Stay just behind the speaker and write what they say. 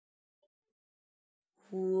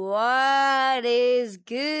What is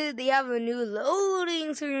good? They have a new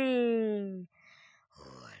loading screen.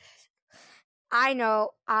 I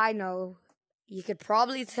know. You could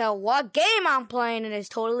probably tell what game I'm playing, and it's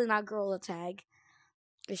totally not Gorilla Tag.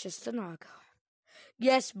 It's just a knockoff.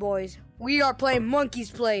 Yes, boys, we are playing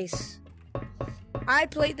Monkey's Place. I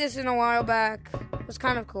played this in a while back. It was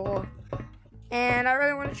kind of cool. And I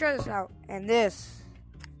really want to try this out. And this.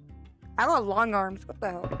 I got long arms. What the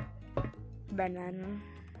hell? Banana.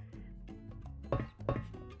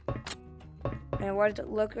 And what does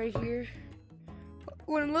it look right here?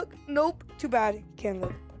 Wanna look? Nope. Too bad. Can't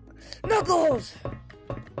look. Knuckles!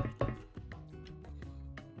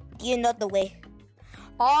 Get out the way.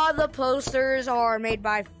 All the posters are made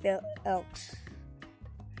by Phil Elks.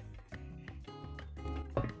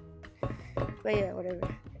 But yeah,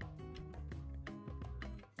 whatever.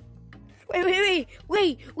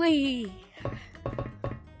 Wait.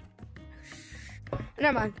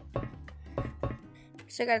 Never mind.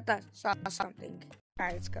 So I saw something.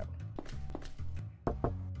 Alright, let's go.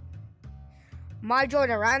 Might join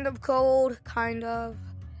a random code, kind of.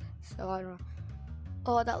 So I don't know.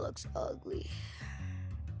 Oh, that looks ugly.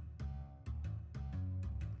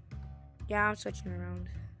 Yeah, I'm switching around.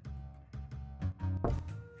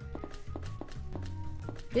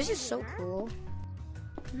 This is so cool.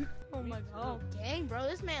 Oh my god. Oh, dang, bro,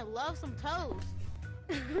 this man loves some toast.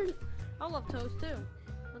 I love toast too.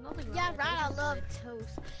 But nothing yeah, right, I love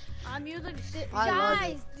toast. I'm using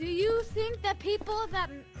guys, do you think the people that,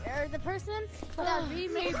 or the person that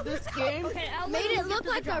remade this game made it look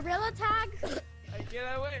like Gorilla Tag? Hey,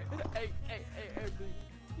 get away. Hey.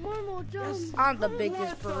 More jump. I'm the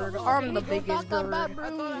biggest bird. I'm the biggest bird.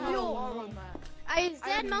 I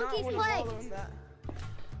said Monkey's Place.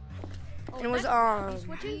 It was No,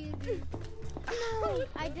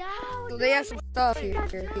 I doubt. So they have some stuff here.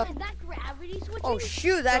 Is that gravity switching? Oh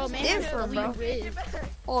shoot, that's different, bro.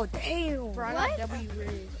 Oh damn. What?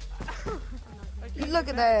 Look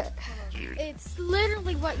at that. It's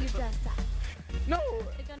literally what you just said. No.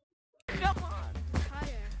 Come on.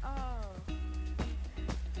 Oh,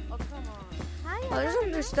 come on. Oh, there's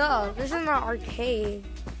some new stuff. This is not arcade.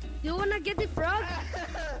 You wanna get the frog?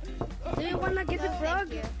 Do you wanna get the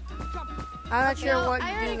frog? I'm not sure what you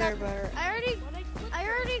do there, but I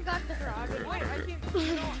already got the frog. Wait,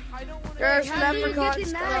 I don't want to. there's How do you leprechaun get the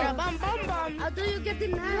stuff. knife? How do you get the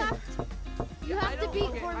knife? You have to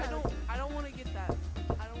beat Corno. I don't want to get that.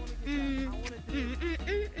 I want to do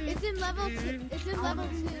it. It's in level 2. It's in level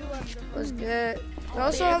 2 of the Was good. I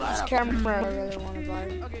also have this camera I really want to buy.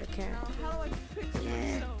 Okay, I can't. now how do I fix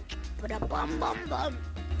this? Put a bum.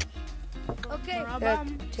 Okay.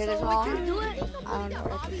 Take this off. I don't know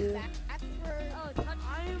what to do.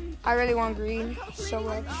 I really want green so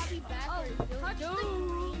much.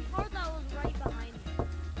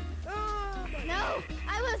 No,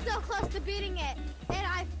 I was so close to beating it, and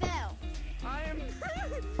I fell. I'm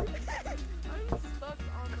stuck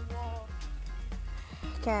on the wall.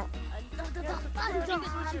 Can't.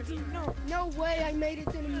 No way, I made it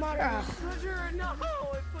to the mother. No.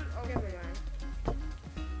 Okay.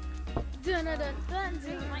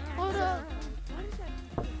 Hold up.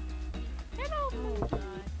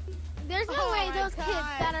 There's no way those kids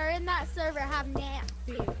that are in that server have naps.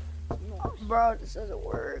 Bro, this doesn't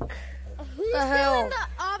work. Who's The still hell? in the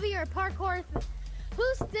obby or parkour?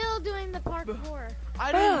 Who's still doing the parkour?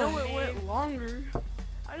 I didn't know it went longer.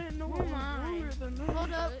 I didn't know it went longer than that.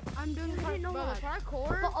 Hold up, I'm doing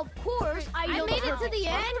parkour. But of course, I made it to the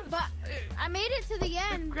end, but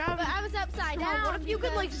I was upside down. What if you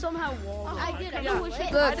could like somehow wall? I did. I Yeah. wish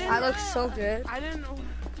it. Look, I look so good. I didn't know.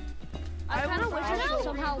 I kind of wish I could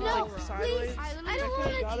somehow No, like please. sideways. I don't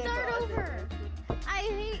want to start over. I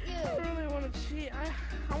hate I you. really want to cheat.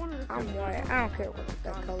 I wanted to. I'm white. I don't care what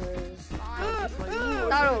that color is. I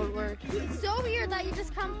That would work. It's so weird that you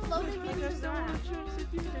just come floating into just the don't ground. want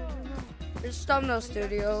you to sit There's Thumbnail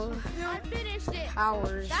Studio. I finished it.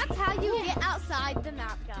 Powers. That's how you get outside the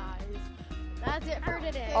map, guys. That's it for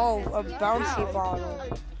today. Oh, a bouncy bottle.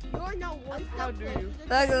 You're no one. How do you?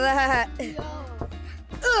 Look at that.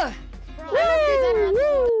 Ugh. Bro,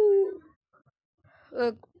 Woo!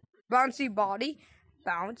 Look, bouncy body.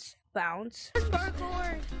 Bounce.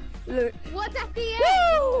 parkour. Look. What's at the end?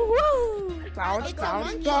 Woo! Bounce. It's a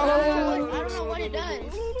monkey. I don't know what it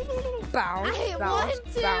does. Bounce. I hit Bounce.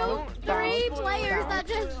 1, 2, Bounce. 3 Bounce. players that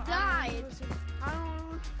Bounce. just died.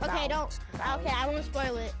 Okay, don't. Okay, I won't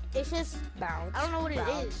spoil it. It's just. Bounce. I don't know what it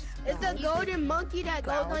Bounce. is. It's a golden monkey that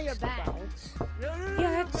goes on your back. Bounce.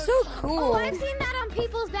 Yeah, it's so cool. Oh, I've seen that on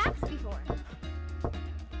people's backs before.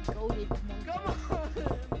 Golden monkey. Come on.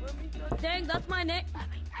 Let me touch. Dang, that's my neck.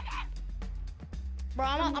 Bro,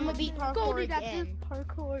 I'm gonna beat parkour got again.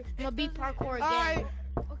 Parkour. I'm gonna beat parkour again. Alright.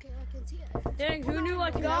 Okay, I can see it. Dang, who knew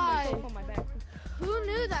I could have myself on my back? Who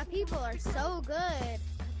knew that people are so good at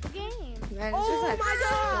the game? Man, this Oh is like my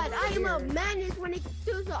god! I am a weird. menace when it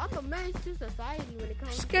comes to I'm a menace to society when it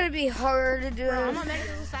comes It's to gonna be hard to do. Bro, I'm a menace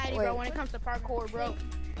to society, bro, Wait. when it comes to parkour, bro.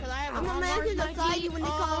 Cause I have I'm a menace to society when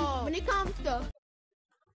it comes to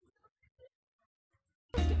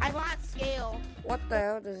I want scale. What the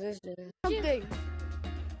hell does this do? something.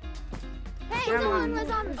 Hey, Never someone mind. was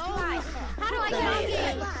on the slide. How do I get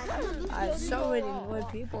on it? I have so many good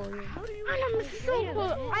people here. How do you? I'm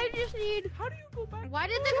super. I just need. How do you go back? Why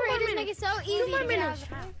did the creators make it so easy to get out of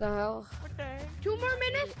the house? The hell? What the heck? 2 more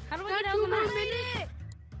minutes? How do I Not get out 2 of the more map? minutes.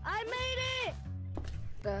 I made it.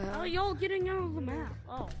 The How hell? are y'all getting out of the map?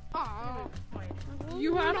 Oh.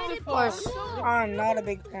 You have made to it Plus, possible. I'm not a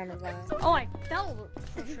big fan of that. Oh, I fell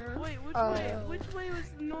for sure. Wait, which Uh, way? Which way was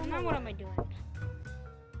normal? Now what am I doing?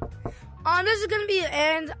 This is gonna be the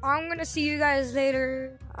end. I'm gonna see you guys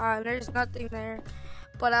later. There's nothing there,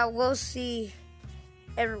 but I will see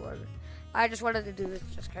everyone. I just wanted to do this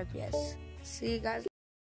just 'cause yes. See you guys.